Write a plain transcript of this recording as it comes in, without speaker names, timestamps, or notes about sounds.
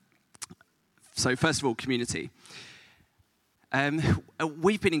So first of all, community.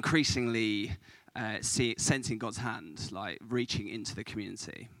 We've been increasingly sensing God's hand, like reaching into the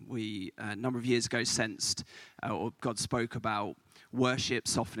community. We, a number of years ago, sensed, or God spoke about worship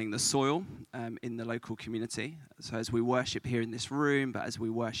softening the soil in the local community. So as we worship here in this room, but as we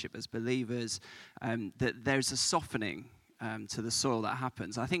worship as believers, that there's a softening to the soil that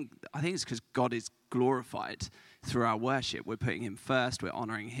happens. I think it's because God is glorified through our worship. We're putting him first, we're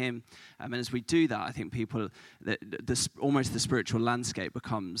honoring him. And as we do that, I think almost the spiritual landscape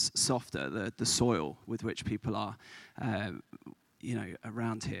becomes softer, the soil with which people are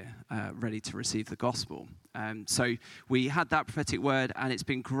around here, ready to receive the gospel. So we had that prophetic word, and it's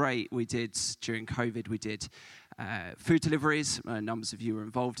been great. During COVID, we did food deliveries. Numbers of you were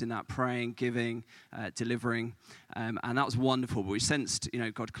involved in that, praying, giving, delivering, and that was wonderful. But we sensed,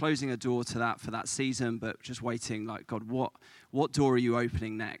 God closing a door to that for that season, but just waiting, like, God, what door are you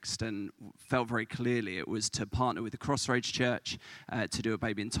opening next? And felt very clearly it was to partner with the Crossroads Church to do a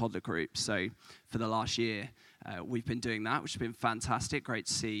baby and toddler group. So for the last year, we've been doing that, which has been fantastic. Great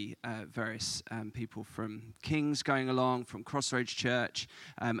to see various people from Kings going along, from Crossroads Church,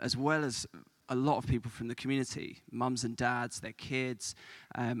 as well as a lot of people from the community, mums and dads, their kids,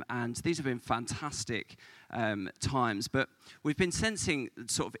 and these have been fantastic times. But we've been sensing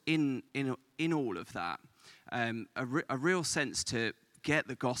sort of in all of that a real sense to get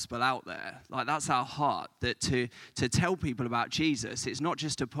the gospel out there. Like, that's our heart, that to tell people about Jesus. It's not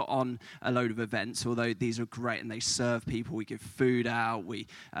just to put on a load of events, although these are great and they serve people. We give food out, we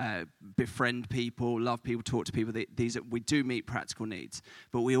befriend people, love people, talk to people. We do meet practical needs,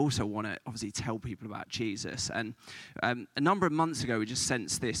 but we also want to obviously tell people about Jesus. And a number of months ago, we just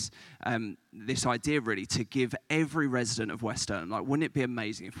sensed this idea really to give every resident of West Earlham. Like, wouldn't it be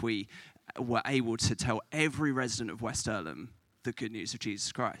amazing if we were able to tell every resident of West Earlham the good news of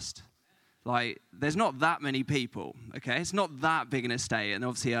Jesus Christ? Like, there's not that many people, okay? It's not that big an estate, and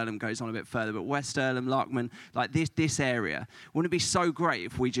obviously Earlham goes on a bit further, but West Earlham, Larkman, like this area, wouldn't it be so great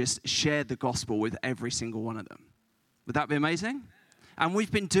if we just shared the gospel with every single one of them? Would that be amazing? And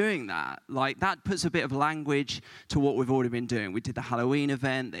we've been doing that. Like, that puts a bit of language to what we've already been doing. We did the Halloween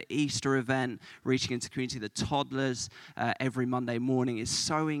event, the Easter event, reaching into the community, the toddlers, every Monday morning is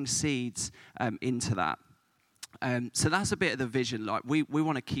sowing seeds into that. So that's a bit of the vision. Like, we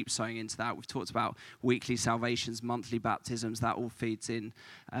want to keep sowing into that. We've talked about weekly salvations, monthly baptisms. That all feeds in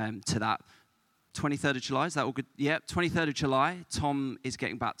to that. 23rd of July, is that all good? Yeah, 23rd of July, Tom is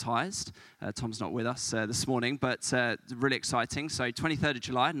getting baptized. Tom's not with us this morning, but really exciting. So 23rd of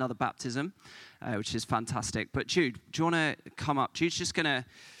July, another baptism, which is fantastic. But Jude, do you want to come up? Jude's just going to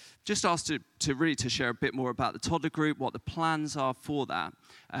ask to share a bit more about the toddler group, what the plans are for that.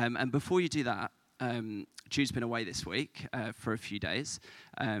 And before you do that, Jude's been away this week for a few days,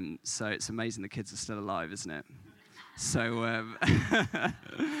 so it's amazing the kids are still alive, isn't it? So,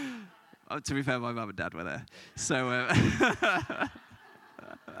 to be fair, my mum and dad were there. So,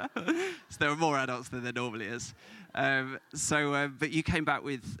 so there were more adults than there normally is. But you came back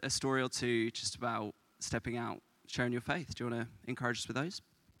with a story or two just about stepping out, sharing your faith. Do you want to encourage us with those?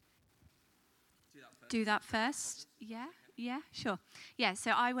 Do that first? Yeah, sure. Yeah, so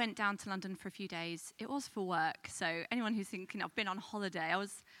I went down to London for a few days. It was for work. So anyone who's thinking, I've been on holiday, I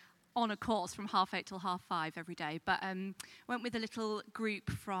was on a course from 8:30 till 5:30 every day. But went with a little group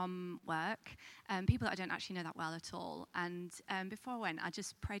from work, people that I don't actually know that well at all. And before I went, I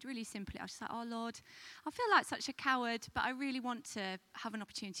just prayed really simply. I was just like, oh, Lord, I feel like such a coward, but I really want to have an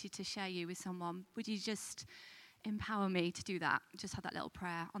opportunity to share you with someone. Would you just empower me to do that? Just had that little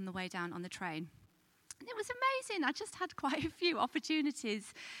prayer on the way down on the train. And it was amazing. I just had quite a few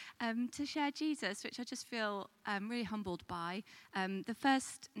opportunities to share Jesus, which I just feel really humbled by. The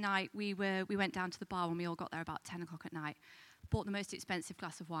first night we went down to the bar when we all got there about 10 o'clock at night. Bought the most expensive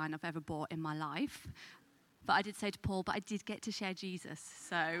glass of wine I've ever bought in my life. But I did say to Paul, but I did get to share Jesus.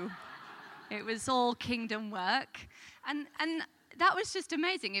 So it was all kingdom work. And that was just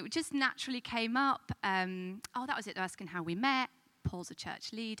amazing. It just naturally came up. That was it. They're asking how we met. Paul's a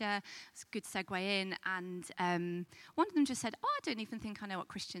church leader. It's a good segue in. And one of them just said, I don't even think I know what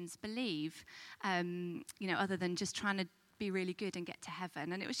Christians believe, other than just trying to be really good and get to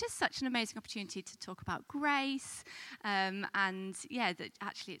heaven. And it was just such an amazing opportunity to talk about grace. That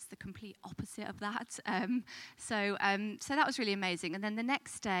actually it's the complete opposite of that. So that was really amazing. And then the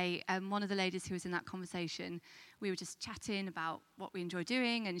next day, one of the ladies who was in that conversation we were just chatting about what we enjoy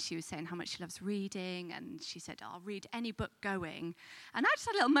doing, and she was saying how much she loves reading, and she said, I'll read any book going. And I just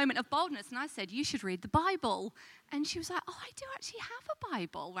had a little moment of boldness, and I said, you should read the Bible. And she was like, oh, I do actually have a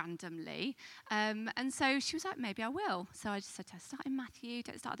Bible randomly. And so she was like, maybe I will. So I just said to her, start in Matthew,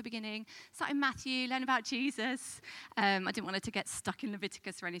 don't start at the beginning. Start in Matthew, learn about Jesus. I didn't want her to get stuck in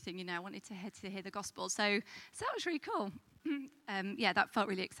Leviticus or anything, I wanted to hear the gospel. So that was really cool. That felt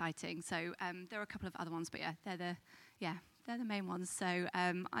really exciting. So there are a couple of other ones, but they're the main ones. So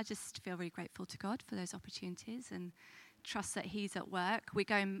I just feel really grateful to God for those opportunities and trust that He's at work.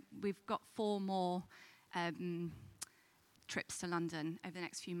 We've got 4 more trips to London over the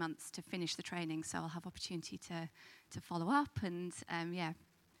next few months to finish the training. So I'll have opportunity to follow up and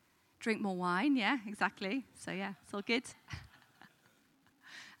drink more wine. Yeah, exactly. So it's all good.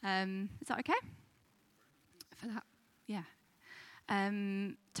 Is that okay? For that. Yeah.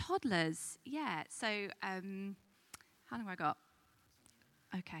 Toddlers, so how long have I got?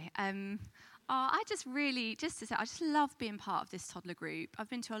 Okay. I just love being part of this toddler group. I've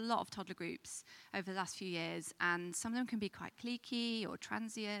been to a lot of toddler groups over the last few years, and some of them can be quite cliquey or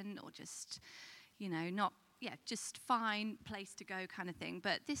transient or just, just fine place to go kind of thing.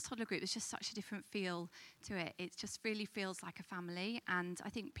 But this toddler group is just such a different feel to it. It just really feels like a family, and I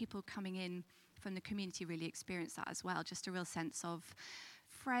think people coming in from the community really experience that as well. Just a real sense of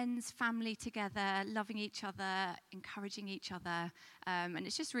friends, family together, loving each other, encouraging each other. And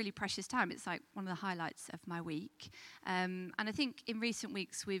it's just really precious time. It's like one of the highlights of my week. And I think in recent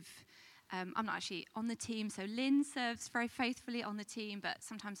weeks I'm not actually on the team, so Lynn serves very faithfully on the team, but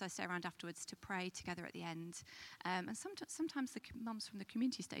sometimes I stay around afterwards to pray together at the end. And sometimes the mums from the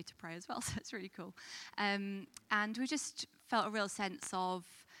community stay to pray as well, so it's really cool. And we just felt a real sense of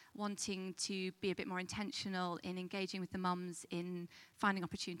wanting to be a bit more intentional in engaging with the mums in finding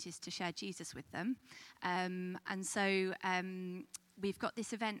opportunities to share Jesus with them. And so we've got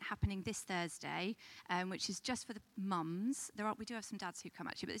this event happening this Thursday, which is just for the mums. We do have some dads who come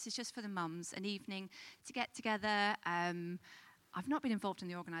actually, but this is just for the mums, an evening to get together. I've not been involved in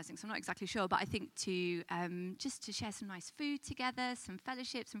the organising, so I'm not exactly sure, but I think just to share some nice food together, some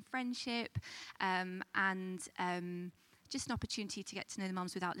fellowship, some friendship, and just an opportunity to get to know the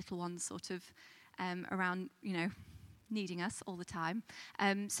mums without little ones sort of around, needing us all the time.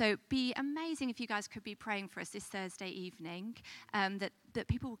 So it'd be amazing if you guys could be praying for us this Thursday evening, that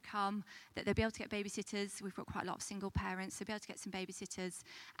people will come, that they'll be able to get babysitters. We've got quite a lot of single parents, so they'll be able to get some babysitters,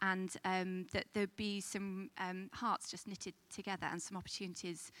 and that there'd be some hearts just knitted together and some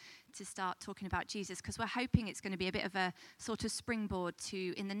opportunities to start talking about Jesus, because we're hoping it's going to be a bit of a sort of springboard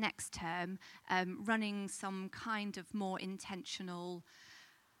to, in the next term, running some kind of more intentional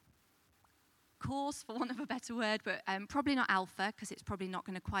course, for want of a better word, but probably not alpha, because it's probably not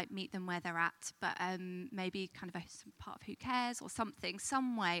going to quite meet them where they're at, but maybe kind of some part of Who Cares or something,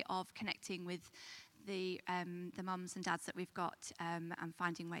 some way of connecting with the mums and dads that we've got, and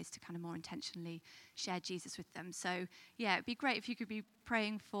finding ways to kind of more intentionally share Jesus with them. So it'd be great if you could be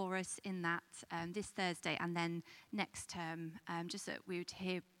praying for us in that this Thursday and then next term, just that we would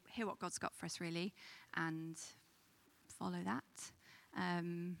hear what God's got for us really and follow that.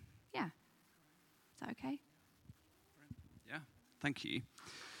 Is that okay? Yeah, thank you.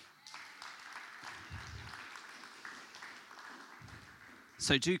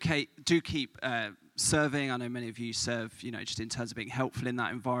 So do keep serving. I know many of you serve, just in terms of being helpful in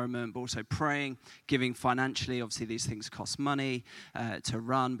that environment, but also praying, giving financially. Obviously, these things cost money to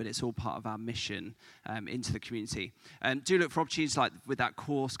run, but it's all part of our mission into the community. Do look for opportunities like with that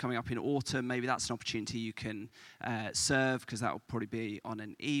course coming up in autumn. Maybe that's an opportunity you can serve, because that will probably be on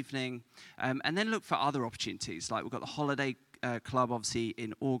an evening. And then look for other opportunities. Like we've got the holiday club, obviously,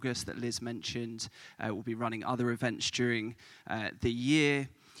 in August that Liz mentioned. We'll be running other events during the year.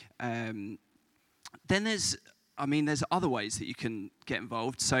 Then there's other ways that you can get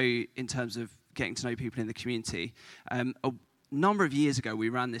involved. So in terms of getting to know people in the community, a number of years ago, we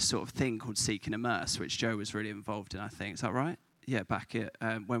ran this sort of thing called Seek and Immerse, which Joe was really involved in, I think. Is that right? Yeah, back at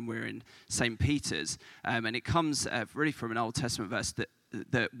when we were in St. Peter's. And it comes really from an Old Testament verse that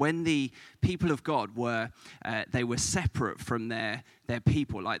when the people of God were separate from their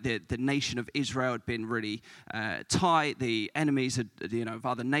people, like the nation of Israel had been really tight, the enemies of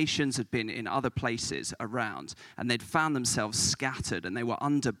other nations had been in other places around, and they'd found themselves scattered, and they were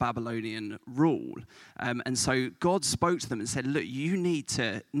under Babylonian rule. And so God spoke to them and said, look, you need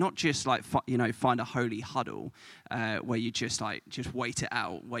to not just find a holy huddle where you just wait it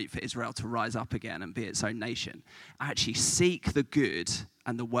out, wait for Israel to rise up again and be its own nation. Actually seek the good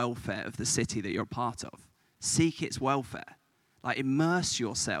and the welfare of the city that you're a part of. Seek its welfare. Like, immerse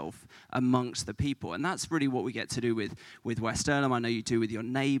yourself amongst the people. And that's really what we get to do with West Earlham. I know you do with your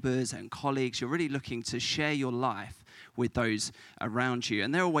neighbours and colleagues. You're really looking to share your life with those around you.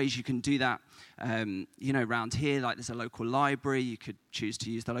 And there are ways you can do that, around here. Like, there's a local library. You could choose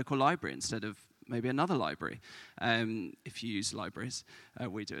to use the local library instead of maybe another library, if you use libraries.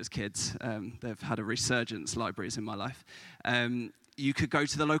 We do as kids. They've had a resurgence, libraries, in my life. You could go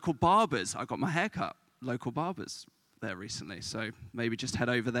to the local barbers. I got my hair cut, local barbers there recently, so maybe just head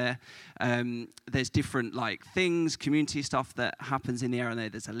over there. There's different things, community stuff that happens in the area.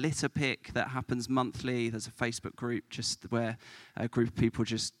 There's a litter pick that happens monthly. There's a Facebook group just where a group of people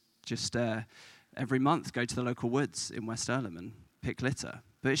just every month go to the local woods in West Earlham and pick litter.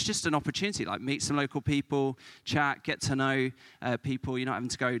 But it's just an opportunity, meet some local people, chat, get to know people. You're not having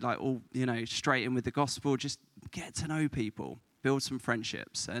to go straight in with the gospel. Just get to know people, build some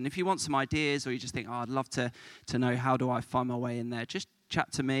friendships. And if you want some ideas, or you just think, I'd love to know how do I find my way in there, just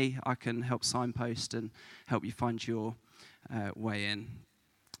chat to me. I can help signpost and help you find your way in.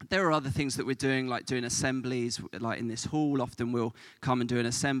 There are other things that we're doing, like doing assemblies, like in this hall. Often we'll come and do an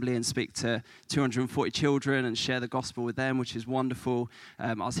assembly and speak to 240 children and share the gospel with them, which is wonderful.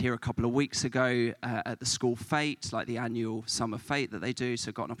 I was here a couple of weeks ago at the school fete, like the annual summer fete that they do,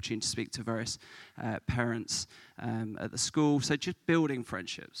 so got an opportunity to speak to various parents at the school. So just building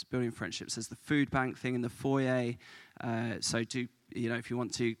friendships. There's the food bank thing in the foyer. So if you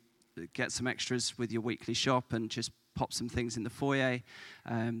want to get some extras with your weekly shop and just pop some things in the foyer,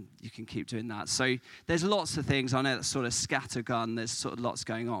 you can keep doing that. So there's lots of things. I know that's sort of scattergun. There's sort of lots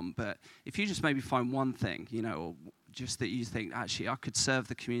going on. But if you just maybe find one thing, or just that you think, actually, I could serve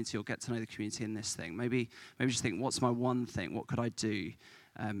the community or get to know the community in this thing. Maybe just think, what's my one thing? What could I do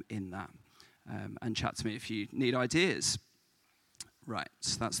in that? And chat to me if you need ideas. Right,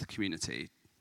 so that's the community.